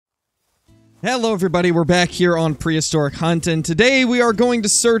Hello everybody, we're back here on Prehistoric Hunt, and today we are going to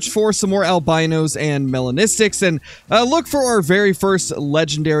search for some more albinos and melanistics and look for our very first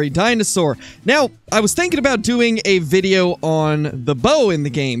legendary dinosaur. Now, I was thinking about doing a video on the bow in the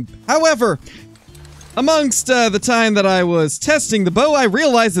game. However, amongst the time that I was testing the bow, I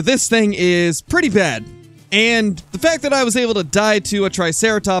realized that this thing is pretty bad. And the fact that I was able to die to a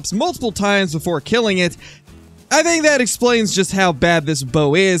Triceratops multiple times before killing it, I think that explains just how bad this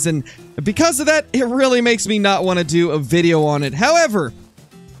bow is, and because of that, it really makes me not want to do a video on it. However,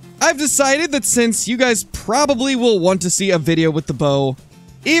 I've decided that since you guys probably will want to see a video with the bow,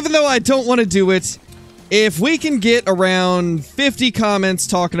 even though I don't want to do it, if we can get around 50 comments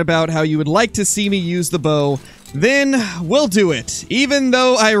talking about how you would like to see me use the bow, then we'll do it, even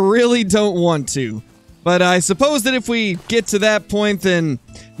though I really don't want to. But I suppose that if we get to that point, then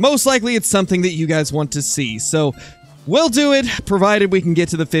most likely it's something that you guys want to see. So we'll do it, provided we can get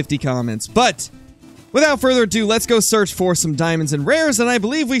to the 50 comments. But without further ado, let's go search for some diamonds and rares, and I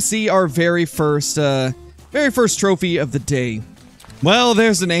believe we see our very first trophy of the day. Well,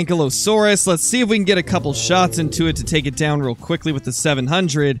 there's an Ankylosaurus. Let's see if we can get a couple shots into it to take it down real quickly with the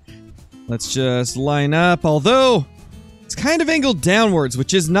 700. Let's just line up, although it's kind of angled downwards,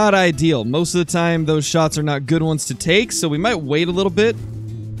 which is not ideal. Most of the time, those shots are not good ones to take, so we might wait a little bit.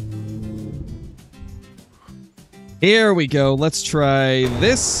 Here we go. Let's try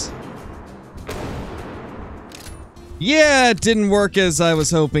this. Yeah, it didn't work as I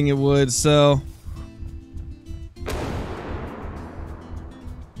was hoping it would, so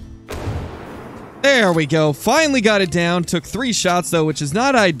there we go. Finally got it down. Took 3 shots, though, which is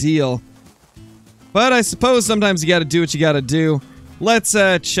not ideal. But I suppose sometimes you gotta do what you gotta do. Let's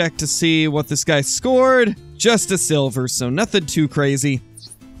check to see what this guy scored. Just a silver, so nothing too crazy.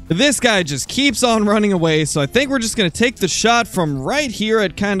 This guy just keeps on running away, so I think we're just gonna take the shot from right here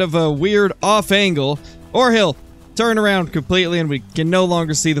at kind of a weird off angle, or he'll turn around completely and we can no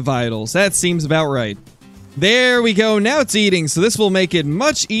longer see the vitals. That seems about right. There we go. Now it's eating, so this will make it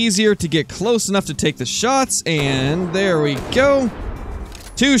much easier to get close enough to take the shots, and there we go.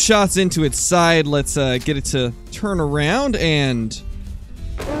 2 shots into its side. Let's get it to turn around and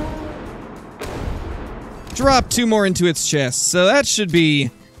drop 2 more into its chest. So that should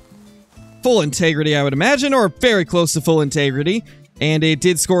be full integrity, I would imagine, or very close to full integrity. And it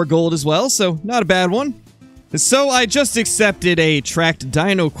did score gold as well, so not a bad one. So I just accepted a tracked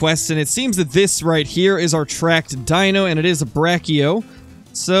dino quest, and it seems that this right here is our tracked dino, and it is a brachio.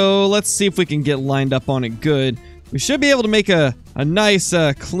 So let's see if we can get lined up on it good. We should be able to make a nice,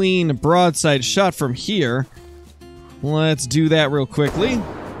 clean broadside shot from here. Let's do that real quickly.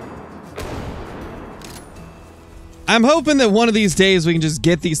 I'm hoping that one of these days we can just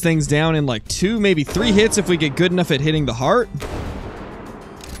get these things down in like 2, maybe 3 hits if we get good enough at hitting the heart.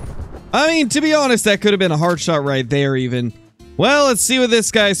 I mean, to be honest, that could have been a heart shot right there even. Well, let's see what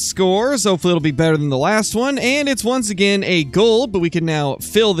this guy scores. Hopefully it'll be better than the last one. And it's once again a gold, but we can now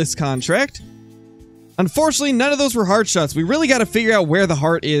fill this contract. Unfortunately, none of those were heart shots. We really got to figure out where the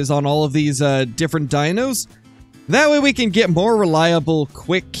heart is on all of these different dinos. That way we can get more reliable,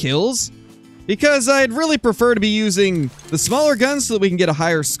 quick kills. Because I'd really prefer to be using the smaller guns so that we can get a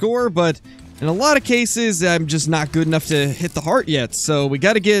higher score, but in a lot of cases, I'm just not good enough to hit the heart yet. So we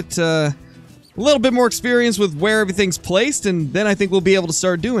got to get a little bit more experience with where everything's placed, and then I think we'll be able to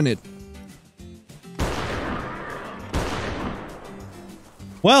start doing it.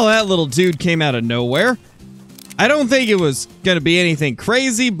 Well, that little dude came out of nowhere. I don't think it was going to be anything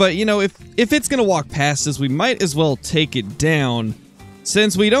crazy, but, you know, if it's going to walk past us, we might as well take it down.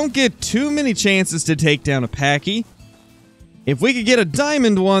 Since we don't get too many chances to take down a Packy. If we could get a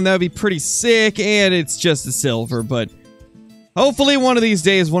diamond one, that would be pretty sick, and it's just a silver, but hopefully one of these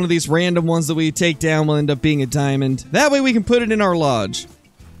days, one of these random ones that we take down will end up being a diamond. That way we can put it in our lodge.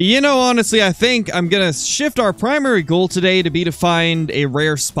 You know, honestly, I think I'm gonna shift our primary goal today to be to find a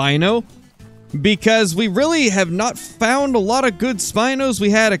rare Spino. Because we really have not found a lot of good Spinos. We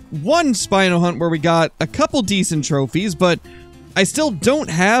had one Spino hunt where we got a couple decent trophies, but I still don't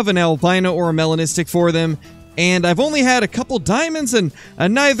have an albino or a melanistic for them. And I've only had a couple diamonds, and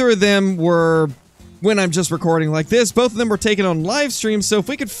neither of them were when I'm just recording like this. Both of them were taken on live stream, so if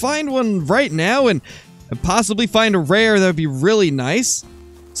we could find one right now and possibly find a rare, that would be really nice.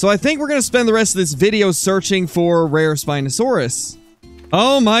 So I think we're going to spend the rest of this video searching for rare Spinosaurus.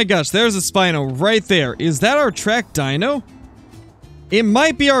 Oh my gosh, there's a Spino right there. Is that our tracked dino? It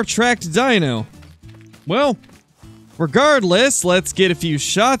might be our tracked dino. Well, regardless, let's get a few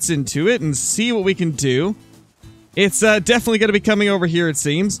shots into it and see what we can do. It's definitely going to be coming over here, it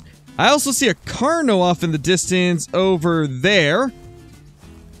seems. I also see a Carno off in the distance over there.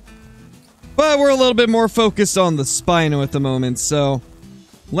 But we're a little bit more focused on the Spino at the moment, so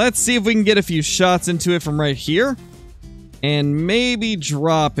let's see if we can get a few shots into it from right here. And maybe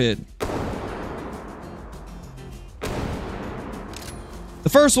drop it. The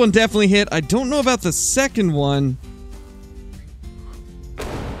first one definitely hit. I don't know about the second one.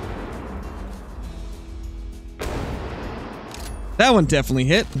 That one definitely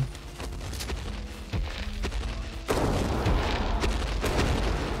hit.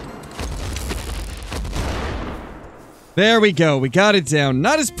 There we go. We got it down.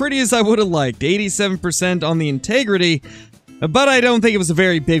 Not as pretty as I would have liked. 87% on the integrity, but I don't think it was a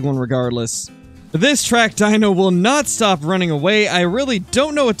very big one regardless. This track dino will not stop running away. I really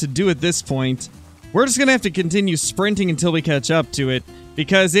don't know what to do at this point. We're just gonna have to continue sprinting until we catch up to it,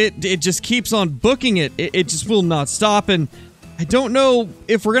 because it just keeps on booking it. It just will not stop, and I don't know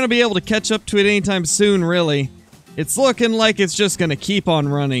if we're gonna be able to catch up to it anytime soon, really. It's looking like it's just gonna keep on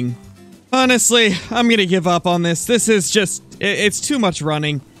running. Honestly, I'm gonna give up on this. This is just, it's too much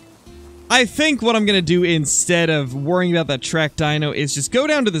running. I think what I'm gonna do instead of worrying about that track dino is just go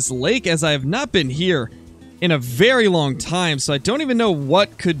down to this lake, as I have not been here in a very long time, so I don't even know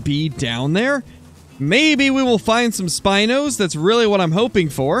what could be down there. Maybe we will find some Spinos, that's really what I'm hoping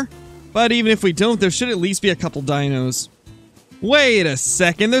for. But even if we don't, there should at least be a couple dinos. Wait a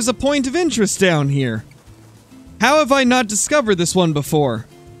second, there's a point of interest down here. How have I not discovered this one before?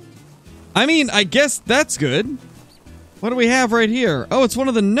 I mean, I guess that's good. What do we have right here? Oh, it's one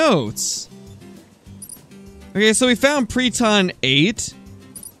of the notes. Okay, so we found Preton 8.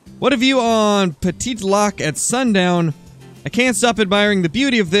 What a view on Petite Lac at sundown. I can't stop admiring the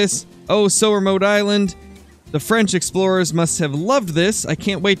beauty of this. Oh, so remote island. The French explorers must have loved this. I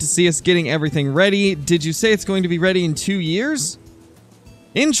can't wait to see us getting everything ready. Did you say it's going to be ready in 2 years?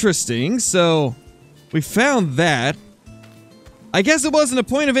 Interesting, so we found that. I guess it wasn't a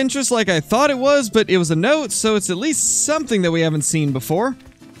point of interest like I thought it was, but it was a note, so it's at least something that we haven't seen before.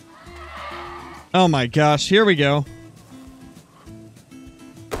 Oh my gosh, here we go.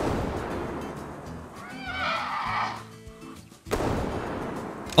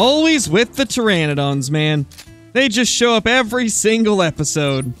 Always with the Pteranodons, man. They just show up every single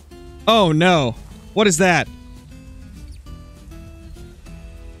episode. Oh no. What is that?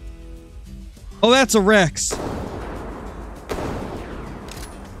 Oh, that's a Rex.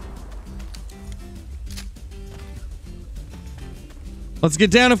 Let's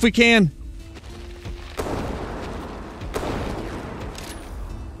get down if we can.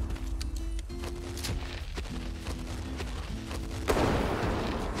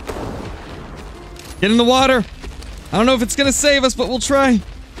 Get in the water. I don't know if it's gonna save us, but we'll try.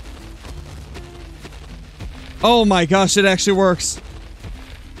 Oh my gosh, it actually works.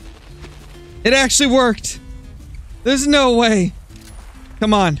 It actually worked. There's no way.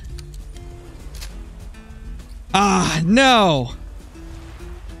 Come on. Ah, no.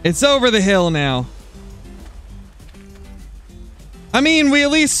 It's over the hill now. I mean, we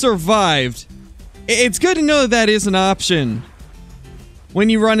at least survived. It's good to know that is an option. When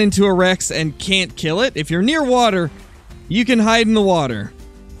you run into a Rex and can't kill it, if you're near water, you can hide in the water.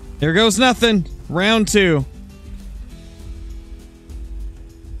 There goes nothing. Round 2.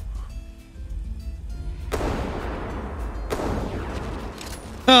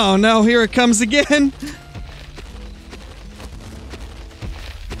 Oh no, here it comes again.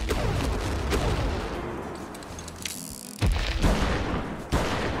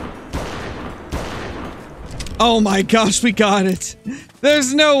 Oh my gosh, we got it.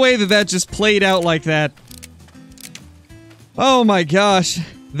 There's no way that that just played out like that. Oh my gosh.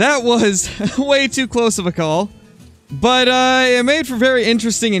 That was way too close of a call. But it made for very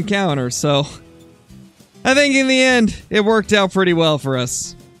interesting encounters, so I think in the end, it worked out pretty well for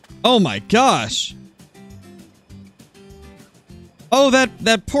us. Oh my gosh. Oh,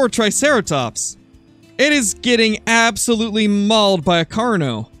 that poor Triceratops. It is getting absolutely mauled by a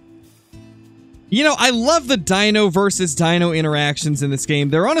Carno. You know, I love the dino versus dino interactions in this game.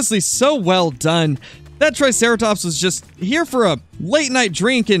 They're honestly so well done. That Triceratops was just here for a late night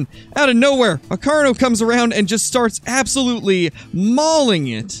drink, and out of nowhere, a Carno comes around and just starts absolutely mauling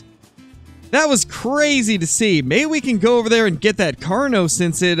it. That was crazy to see. Maybe we can go over there and get that Carno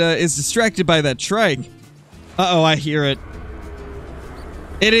since it is distracted by that trike. Uh-oh, I hear it.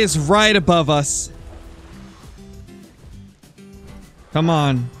 It is right above us. Come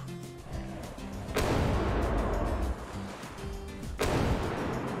on.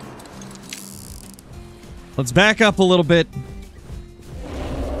 Let's back up a little bit.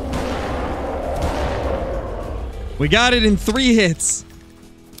 We got it in 3 hits.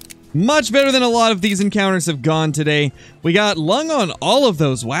 Much better than a lot of these encounters have gone today. We got lung on all of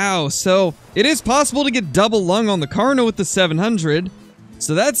those. Wow, so it is possible to get double lung on the Carno with the 700.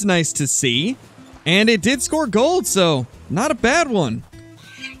 So that's nice to see. And it did score gold, so not a bad one.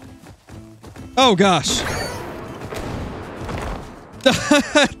 Oh gosh.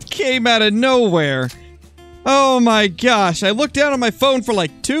 That came out of nowhere. Oh my gosh, I looked down at my phone for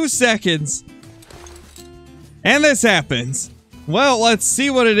like 2 seconds. And this happens. Well, let's see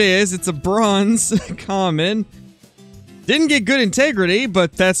what it is. It's a bronze common. Didn't get good integrity,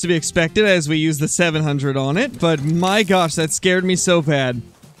 but that's to be expected as we use the 700 on it. But my gosh, that scared me so bad.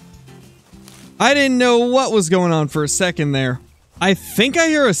 I didn't know what was going on for a second there. I think I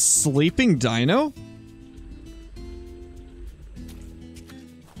hear a sleeping dino.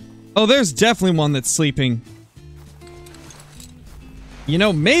 Oh, there's definitely one that's sleeping. You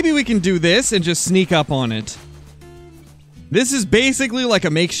know, maybe we can do this and just sneak up on it. This is basically like a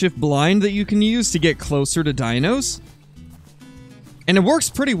makeshift blind that you can use to get closer to dinos. And it works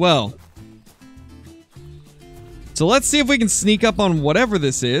pretty well. So let's see if we can sneak up on whatever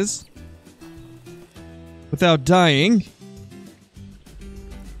this is without dying.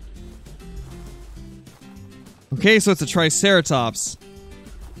 Okay, so it's a Triceratops.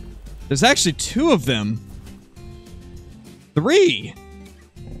 There's actually 2 of them. 3!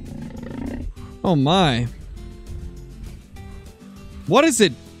 Oh my. What is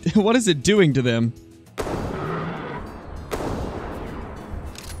it? What is it doing to them?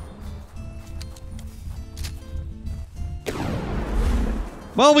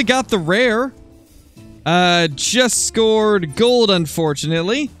 Well, we got the rare. Just scored gold,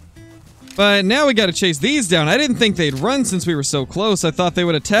 unfortunately. But now we gotta chase these down. I didn't think they'd run since we were so close. I thought they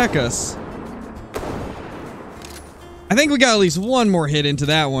would attack us. I think we got at least one more hit into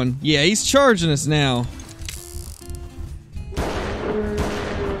that one. Yeah, he's charging us now.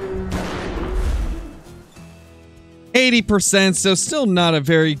 %, so still not a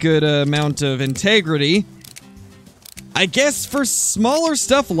very good amount of integrity. I guess for smaller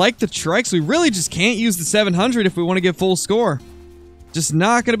stuff like the trikes, we really just can't use the 700 if we want to get full score. Just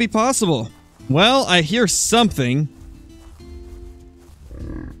not going to be possible. Well, I hear something.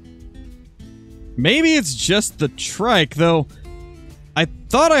 Maybe it's just the trike, though. I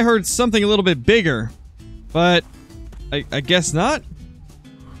thought I heard something a little bit bigger, but I guess not.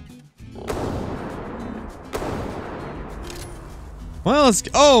 Well, let's...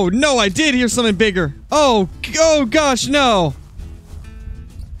 Oh, no, I did hear something bigger. Oh gosh, no.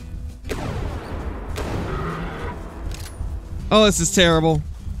 Oh, this is terrible.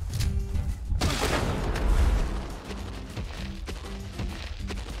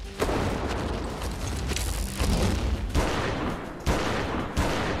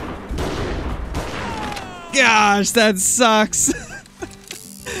 Gosh, that sucks.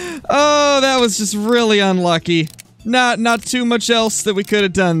 Oh, that was just really unlucky. Not too much else that we could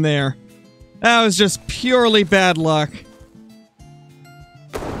have done there. That was just purely bad luck.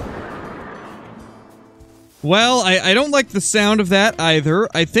 Well, I don't like the sound of that either.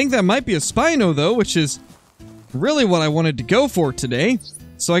 I think that might be a Spino, though, which is really what I wanted to go for today.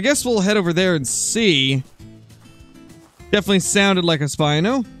 So I guess we'll head over there and see. Definitely sounded like a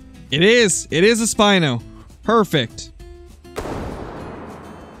Spino. It is a Spino. Perfect.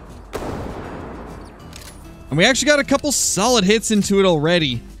 And we actually got a couple solid hits into it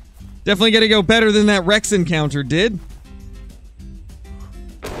already. Definitely gotta go better than that Rex encounter did.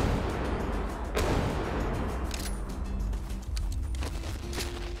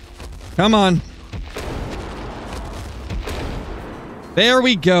 Come on. There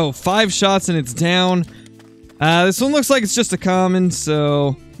we go. 5 shots and it's down. This one looks like it's just a common,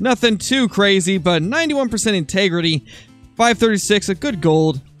 so nothing too crazy, but 91% integrity, 536, a good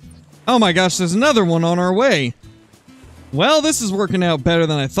gold. Oh my gosh, there's another one on our way. Well, this is working out better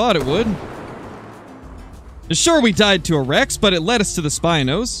than I thought it would. Sure, we died to a Rex, but it led us to the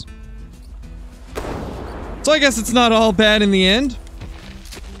Spinos. So I guess it's not all bad in the end.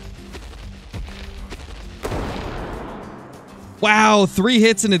 Wow, 3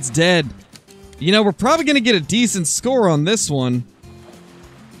 hits and it's dead. You know, we're probably going to get a decent score on this one.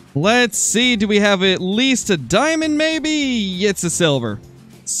 Let's see, do we have at least a diamond maybe? It's a silver.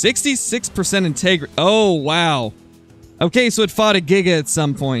 66% integrity. Oh, wow. Okay, so it fought a Giga at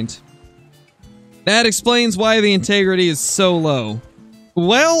some point. That explains why the integrity is so low.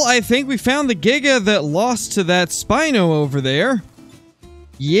 Well, I think we found the Giga that lost to that Spino over there.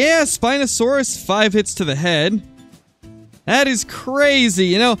 Yeah, Spinosaurus, 5 hits to the head. That is crazy.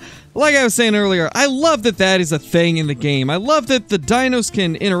 You know, like I was saying earlier, I love that that is a thing in the game. I love that the dinos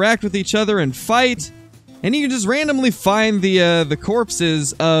can interact with each other and fight. and you can just randomly find the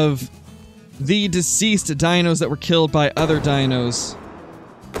corpses of the deceased dinos that were killed by other dinos.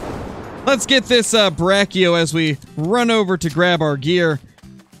 Let's get this Brachio as we run over to grab our gear,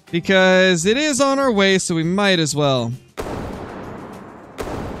 because it is on our way, so we might as well.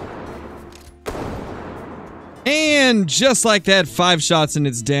 And just like that, 5 shots and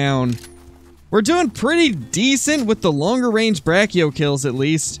it's down. We're doing pretty decent with the longer range Brachio kills, at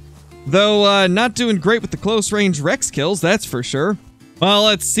least. Though, not doing great with the close range Rex kills, that's for sure. Well,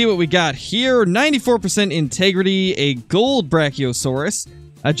 let's see what we got here. 94% integrity, a gold Brachiosaurus.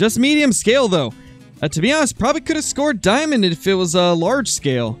 Just medium scale, though. To be honest, probably could have scored diamond if it was a large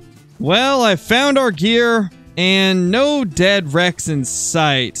scale. Well, I found our gear, and no dead Rex in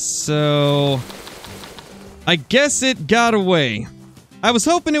sight, so I guess it got away. I was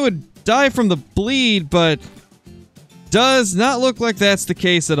hoping it would die from the bleed, but does not look like that's the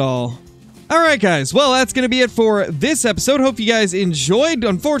case at all. Alright guys, well that's going to be it for this episode. Hope you guys enjoyed.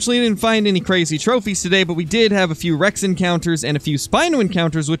 Unfortunately, I didn't find any crazy trophies today, but we did have a few Rex encounters and a few Spino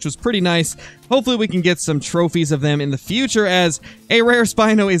encounters, which was pretty nice. Hopefully we can get some trophies of them in the future, as a rare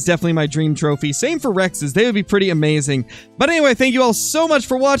Spino is definitely my dream trophy. Same for Rexes, they would be pretty amazing. But anyway, thank you all so much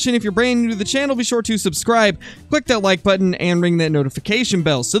for watching. If you're brand new to the channel, be sure to subscribe, click that like button, and ring that notification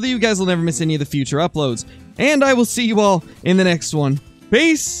bell so that you guys will never miss any of the future uploads. And I will see you all in the next one.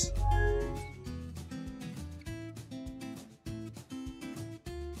 Peace!